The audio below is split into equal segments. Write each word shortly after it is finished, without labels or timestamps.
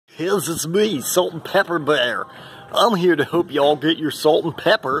kids, it's me, Salt and Pepper Bear. I'm here to help y'all get your salt and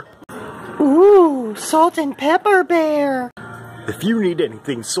pepper. Ooh, Salt and Pepper Bear. If you need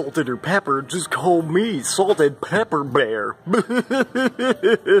anything salted or peppered, just call me, Salt and Pepper Bear.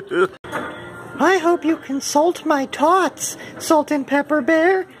 I hope you can salt my tots, Salt and Pepper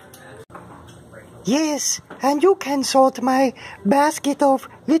Bear. Yes, and you can salt my basket of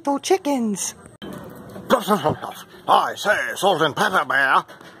little chickens. I say, Salt and Pepper Bear,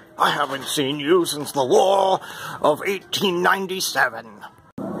 I haven't seen you since the War of 1897.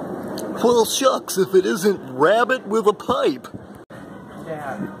 Well, shucks, if it isn't Rabbit with a Pipe.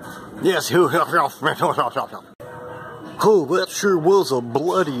 Yes, oh, that sure was a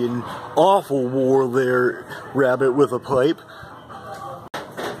bloody and awful war there, Rabbit with a Pipe.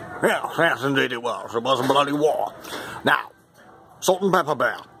 Yes, indeed it was. It was a bloody war. Now, Salt and Pepper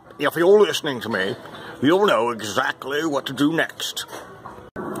Bear, if you're listening to me, you'll know exactly what to do next.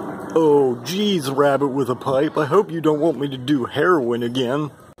 Oh, geez, Rabbit with a Pipe, I hope you don't want me to do heroin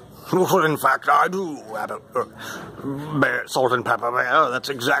again. Well, in fact, I do, Rabbit. Bear, Salt and Pepper Bear, that's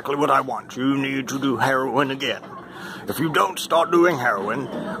exactly what I want. You need to do heroin again. If you don't start doing heroin,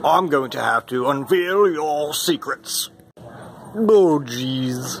 I'm going to have to unveil your secrets. Oh,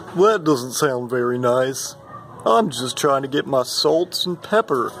 geez, that doesn't sound very nice. I'm just trying to get my salts and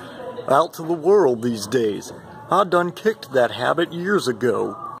pepper out to the world these days. I done kicked that habit years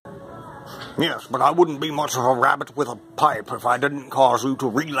ago. Yes, but I wouldn't be much of a rabbit with a pipe if I didn't cause you to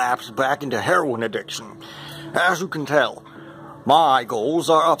relapse back into heroin addiction. As you can tell, my goals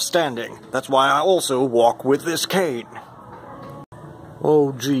are upstanding. That's why I also walk with this cane.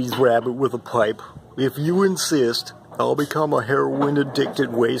 Oh, geez, Rabbit with a Pipe. If you insist, I'll become a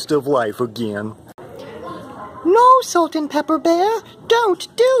heroin-addicted waste of life again. No, Salt and Pepper Bear, don't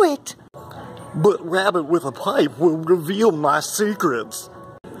do it. But Rabbit with a Pipe will reveal my secrets.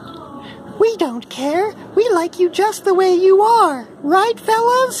 We don't care. We like you just the way you are. Right,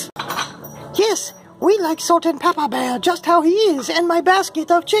 fellas? Yes, we like Salt and Pepper Bear just how he is and my basket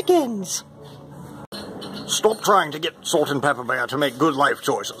of chickens. Stop trying to get Salt and Pepper Bear to make good life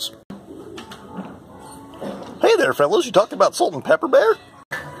choices. Hey there, fellas. You talking about Salt and Pepper Bear?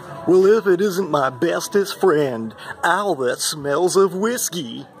 Well, if it isn't my bestest friend, Owl that smells of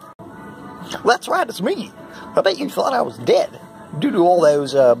whiskey. That's right, it's me. I bet you thought I was dead, due to all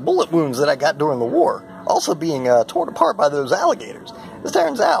those bullet wounds that I got during the war, also being torn apart by those alligators. As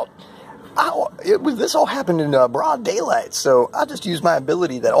turns out, this all happened in broad daylight, so I just used my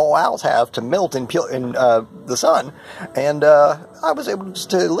ability that all owls have to melt in the sun, and I was able just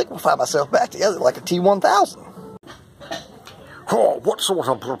to liquefy myself back together like a T-1000. Oh, what sort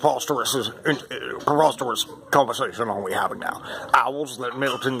of preposterous conversation are we having now? Owls that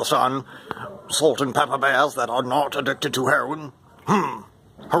melt in the sun? Salt and Pepper Bears that are not addicted to heroin?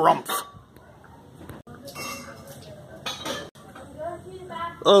 Harumph.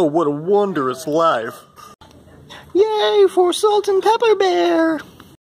 Oh, what a wondrous life. Yay for Salt and Pepper Bear!